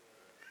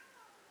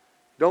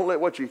 Don't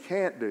let what you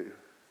can't do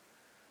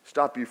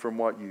stop you from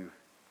what you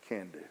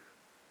can do.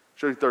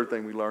 Show you the third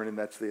thing we learn, and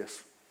that's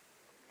this.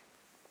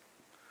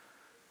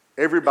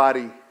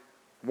 Everybody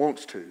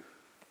wants to.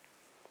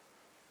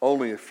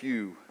 Only a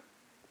few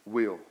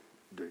will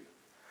do.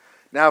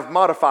 Now I've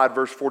modified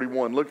verse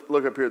 41.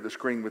 Look up here at the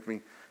screen with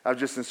me. I've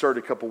just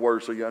inserted a couple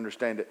words so you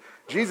understand it.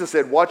 Jesus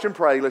said, watch and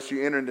pray lest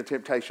you enter into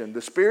temptation.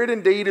 The spirit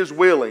indeed is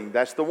willing.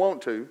 That's the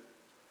want to.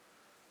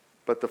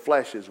 But the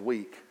flesh is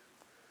weak.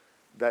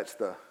 That's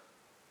the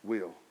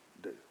will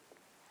do.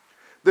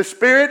 The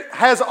spirit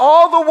has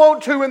all the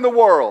want to in the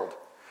world.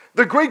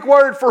 The Greek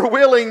word for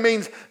willing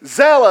means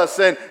zealous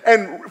and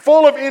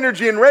full of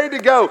energy and ready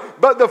to go.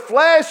 But the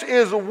flesh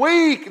is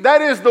weak.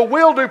 That is the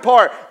will do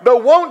part. The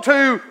want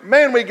to,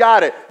 man, we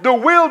got it. The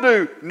will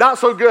do, not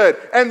so good.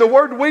 And the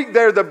word weak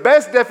there, the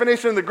best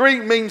definition in the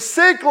Greek, means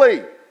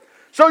sickly.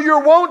 So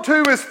your want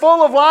to is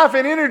full of life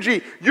and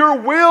energy. Your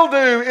will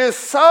do is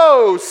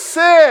so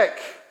sick.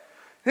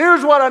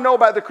 Here's what I know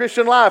about the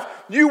Christian life.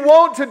 You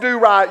want to do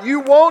right. You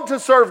want to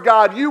serve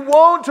God. You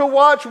want to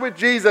watch with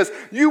Jesus.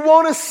 You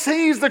want to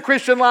seize the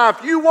Christian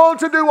life. You want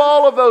to do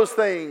all of those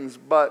things.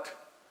 But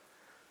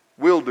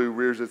will do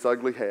rears its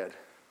ugly head.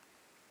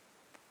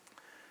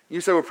 You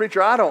say, well,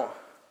 preacher, I don't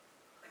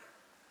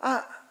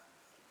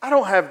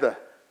have the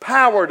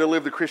power to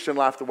live the Christian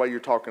life the way you're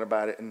talking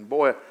about it. And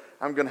boy,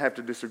 I'm going to have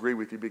to disagree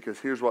with you, because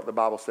here's what the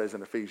Bible says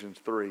in Ephesians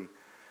 3.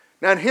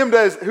 Now in him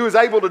who is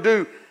able to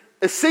do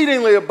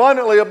exceedingly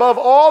abundantly above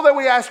all that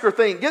we ask or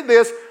think. Get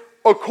this,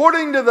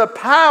 according to the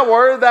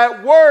power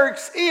that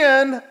works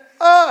in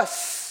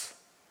us.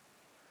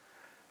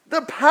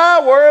 The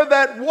power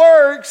that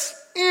works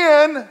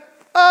in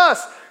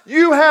us.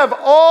 You have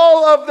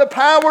all of the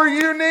power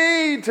you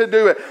need to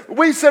do it.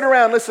 We sit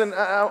around, listen,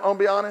 I'll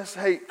be honest.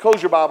 Hey,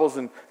 close your Bibles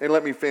and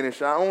let me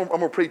finish. I'm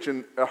going to preach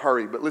in a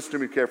hurry, but listen to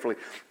me carefully.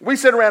 We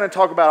sit around and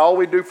talk about all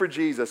we do for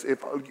Jesus.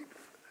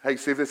 Hey,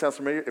 see if this sounds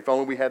familiar? If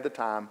only we had the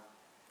time.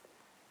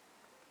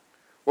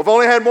 Well, if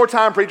only I had more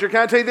time, preacher. Can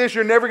I tell you this?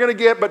 You're never going to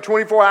get but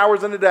 24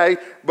 hours in a day,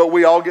 but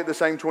we all get the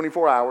same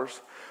 24 hours.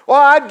 Well,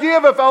 I'd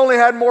give if I only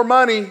had more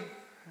money.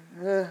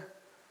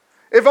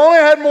 If only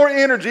I had more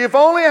energy. If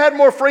only I had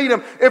more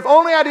freedom. If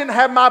only I didn't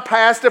have my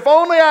past. If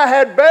only I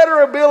had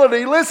better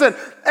ability. Listen,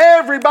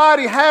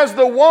 everybody has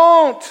the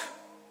want.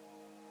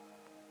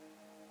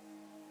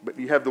 But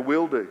you have the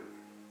will do.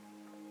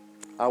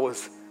 I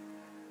was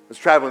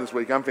traveling this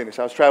week. I'm finished.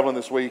 I was traveling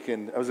this week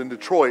and I was in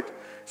Detroit.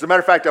 As a matter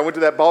of fact, I went to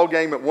that ball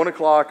game at 1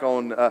 o'clock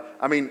on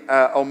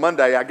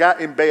Monday. I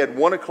got in bed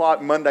 1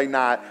 o'clock Monday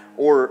night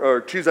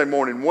or Tuesday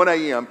morning, 1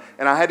 a.m.,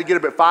 and I had to get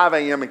up at 5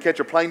 a.m. and catch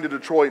a plane to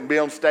Detroit and be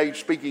on stage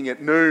speaking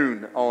at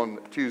noon on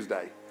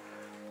Tuesday.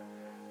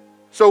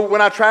 So when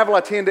I travel,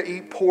 I tend to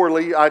eat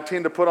poorly. I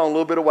tend to put on a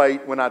little bit of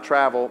weight when I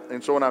travel.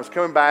 And so when I was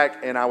coming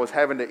back and I was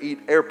having to eat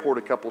airport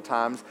a couple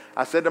times,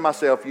 I said to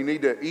myself, you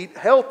need to eat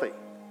healthy.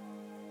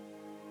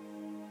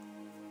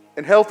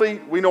 And healthy,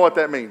 we know what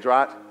that means,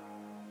 right?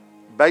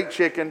 Baked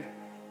chicken,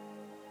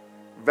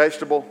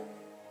 vegetable,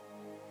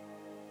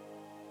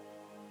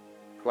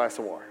 glass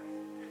of water.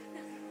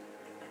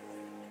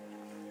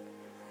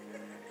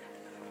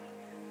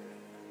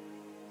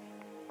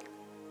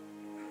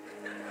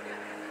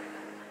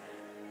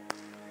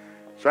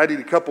 So I had to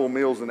eat a couple of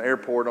meals in the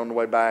airport on the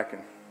way back,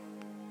 and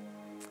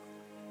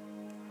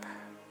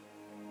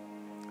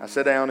I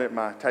sat down at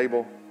my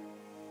table,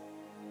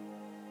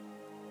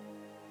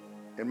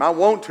 and my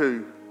want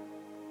to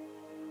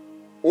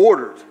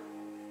ordered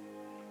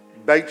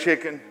baked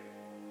chicken,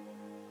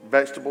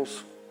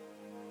 vegetables,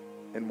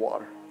 and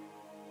water.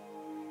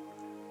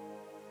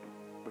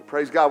 But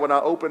praise God, when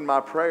I opened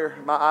my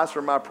eyes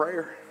for my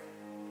prayer,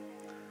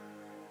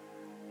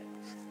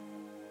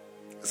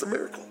 it's a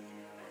miracle.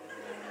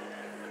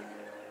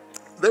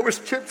 There was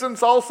chips and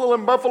salsa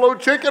and buffalo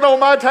chicken on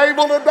my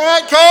table and a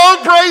Diet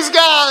Coke, praise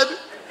God.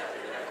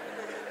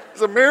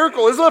 It's a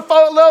miracle. It's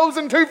 4 loaves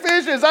and 2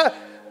 fishes.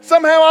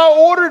 Somehow I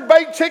ordered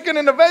baked chicken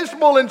and a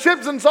vegetable and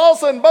chips and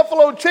salsa and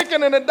buffalo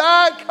chicken and a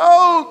Diet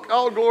Coke.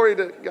 All glory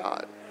to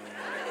God.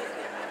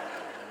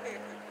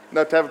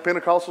 Enough to have a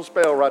Pentecostal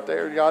spell right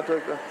there. God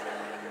took the...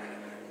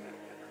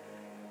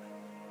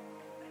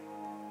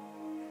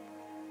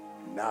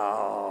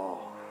 No.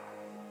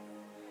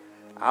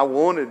 I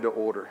wanted to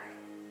order.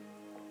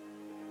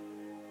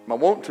 My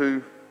want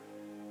to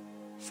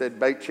said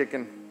baked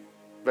chicken,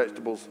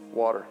 vegetables,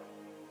 water.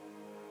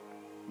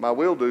 My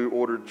will do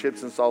ordered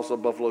chips and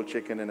salsa, buffalo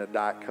chicken, and a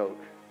Diet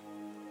Coke.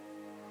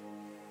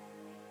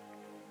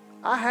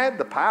 I had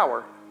the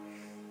power.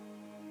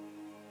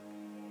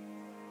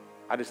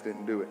 I just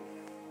didn't do it.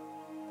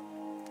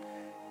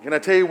 Can I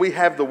tell you, we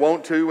have the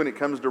want to when it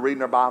comes to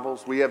reading our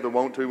Bibles. We have the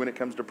want to when it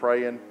comes to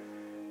praying.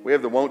 We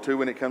have the want to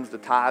when it comes to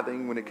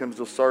tithing, when it comes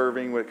to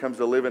serving, when it comes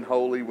to living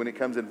holy, when it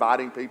comes to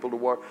inviting people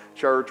to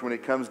church, when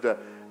it comes to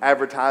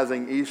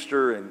advertising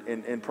Easter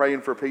and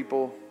praying for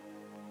people.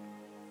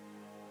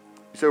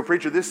 You say, well,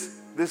 preacher,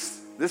 this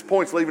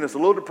point's leaving us a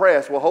little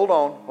depressed. Well, hold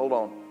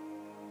on.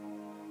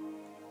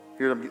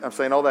 Here, I'm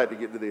saying all that to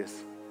get to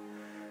this.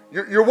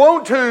 Your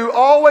want to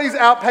always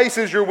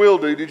outpaces your will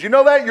do. Did you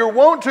know that? Your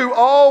want to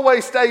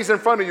always stays in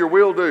front of your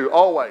will do,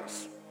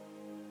 always.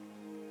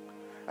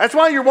 That's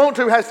why your want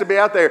to has to be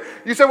out there.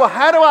 You say, well,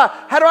 how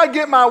do I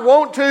get my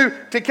want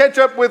to catch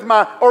up with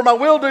my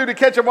will do to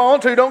catch up my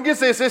want to? Don't get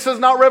this. This is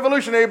not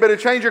revolutionary, but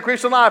it changed your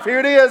Christian life. Here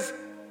it is.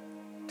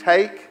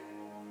 Take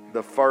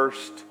the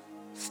first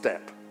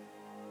step.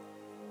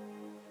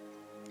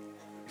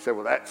 You say,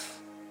 well, that's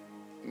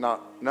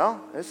not,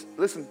 no.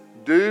 Listen,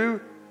 do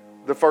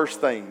the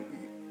first thing.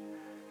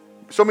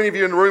 So many of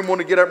you in the room want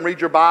to get up and read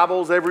your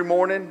Bibles every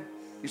morning.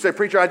 You say,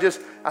 preacher,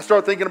 I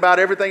start thinking about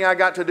everything I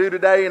got to do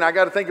today, and I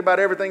got to think about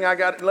everything I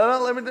got.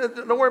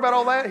 Don't worry about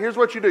all that. Here's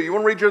what you do. You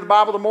want to read your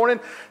Bible in the morning?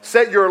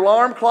 Set your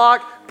alarm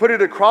clock, put it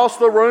across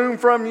the room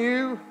from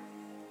you,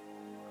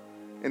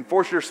 and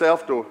force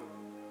yourself to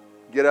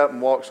get up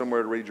and walk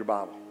somewhere to read your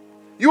Bible.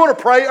 You want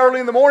to pray early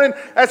in the morning?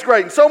 That's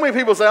great. And so many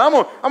people say, I'm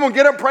going to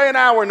get up and pray an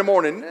hour in the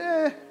morning.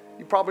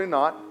 You probably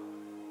not.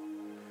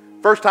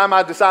 First time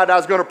I decided I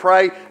was going to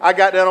pray, I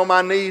got down on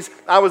my knees.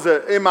 I was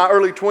in my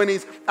early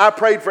 20s. I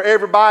prayed for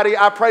everybody.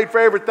 I prayed for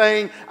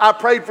everything. I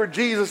prayed for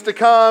Jesus to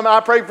come. I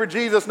prayed for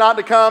Jesus not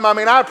to come. I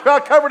mean, I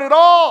covered it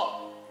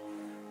all.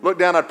 Looked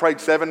down, I'd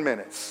prayed 7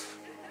 minutes.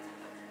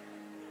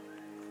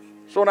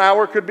 So an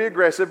hour could be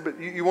aggressive, but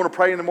you want to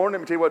pray in the morning?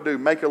 Let me tell you what to do.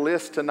 Make a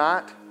list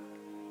tonight.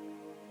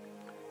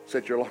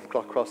 Set your alarm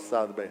clock across the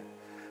side of the bed.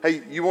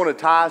 Hey, you want to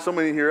tithe? So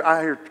many here,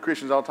 I hear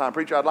Christians all the time,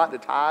 preacher, I'd like to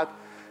tithe.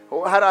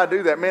 Well, how do I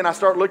do that? Man, I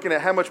start looking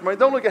at how much money.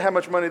 Don't look at how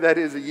much money that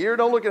is a year.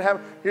 Don't look at how.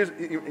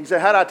 He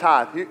said, how do I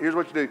tithe? Here's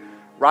what you do.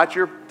 Write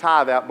your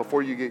tithe out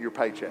before you get your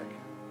paycheck.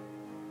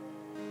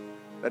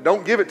 Now,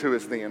 don't give it to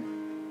us then,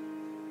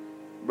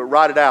 but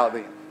write it out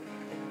then.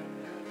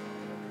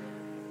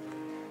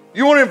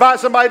 You want to invite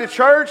somebody to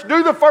church?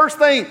 Do the first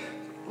thing.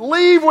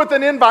 Leave with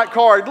an invite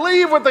card.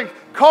 Leave with a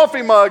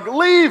coffee mug.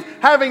 Leave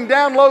having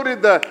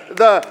downloaded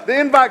the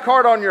invite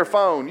card on your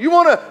phone. You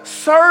want to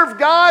serve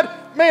God?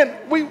 Man,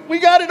 we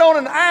got it on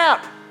an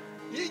app.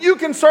 You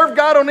can serve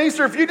God on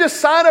Easter if you just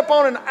sign up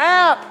on an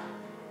app.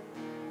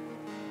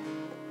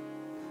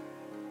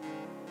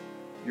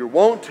 You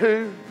want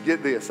to,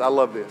 get this, I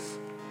love this.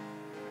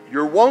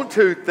 Your want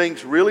to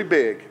thinks really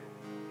big,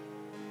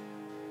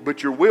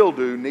 but your will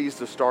do needs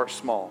to start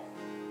small.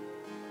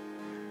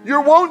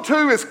 Your want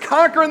to is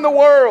conquering the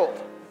world.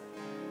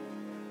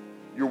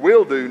 Your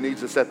will do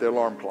needs to set the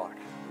alarm clock.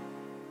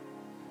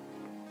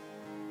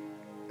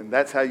 And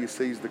that's how you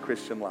seize the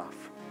Christian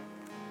life.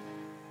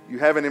 You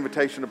have an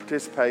invitation to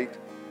participate,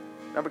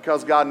 not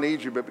because God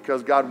needs you, but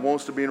because God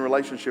wants to be in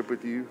relationship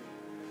with you.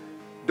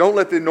 Don't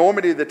let the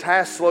enormity of the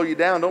task slow you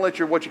down. Don't let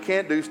what you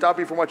can't do stop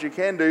you from what you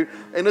can do.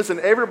 And listen,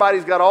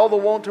 everybody's got all the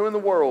want to in the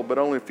world, but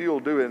only a few will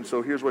do it. And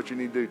so here's what you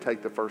need to do.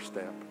 Take the first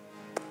step.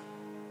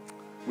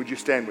 Would you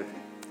stand with me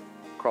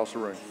across the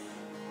room?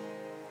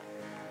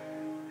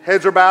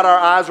 Heads are bowed, our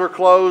eyes are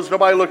closed.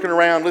 Nobody looking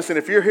around. Listen,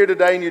 if you're here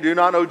today and you do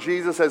not know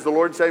Jesus as the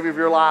Lord and Savior of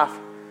your life,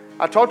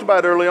 I talked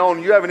about it early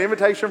on. You have an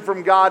invitation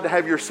from God to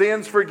have your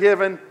sins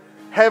forgiven,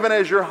 heaven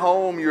as your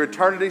home, your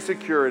eternity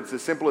secure. It's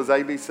as simple as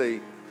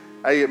ABC.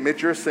 A,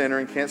 admit you're a sinner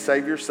and can't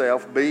save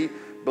yourself. B,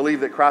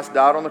 believe that Christ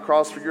died on the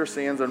cross for your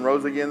sins and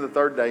rose again the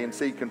third day. And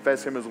C,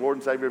 confess Him as Lord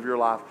and Savior of your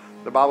life.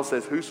 The Bible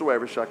says,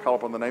 whosoever shall call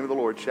upon the name of the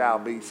Lord shall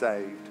be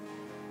saved.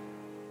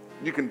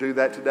 You can do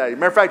that today.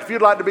 Matter of fact, if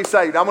you'd like to be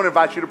saved, I'm going to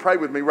invite you to pray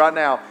with me right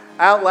now,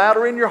 out loud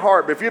or in your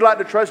heart. But if you'd like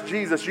to trust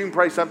Jesus, you can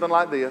pray something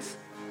like this.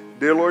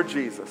 Dear Lord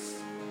Jesus,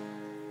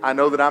 I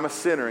know that I'm a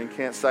sinner and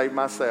can't save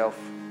myself.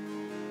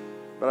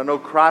 But I know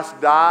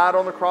Christ died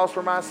on the cross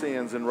for my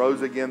sins and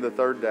rose again the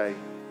third day.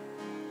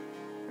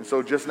 And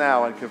so just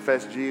now, I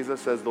confess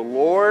Jesus as the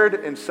Lord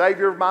and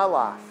Savior of my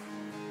life.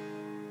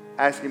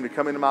 Ask Him to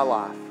come into my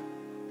life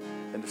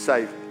and to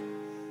save me.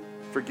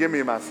 Forgive me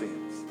of my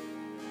sins.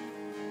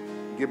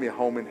 Give me a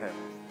home in heaven.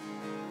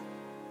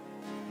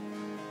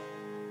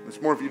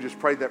 This morning, if you just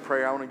prayed that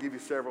prayer, I want to give you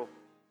several.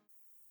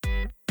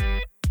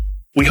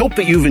 We hope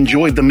that you've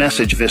enjoyed the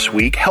message this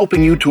week,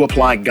 helping you to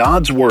apply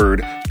God's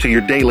Word to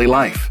your daily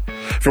life.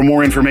 For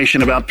more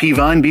information about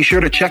Peavine, be sure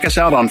to check us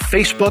out on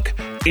Facebook,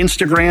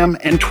 Instagram,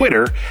 and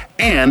Twitter,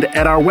 and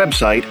at our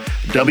website,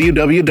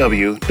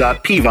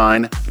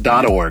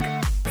 www.peavine.org.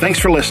 Thanks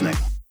for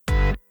listening.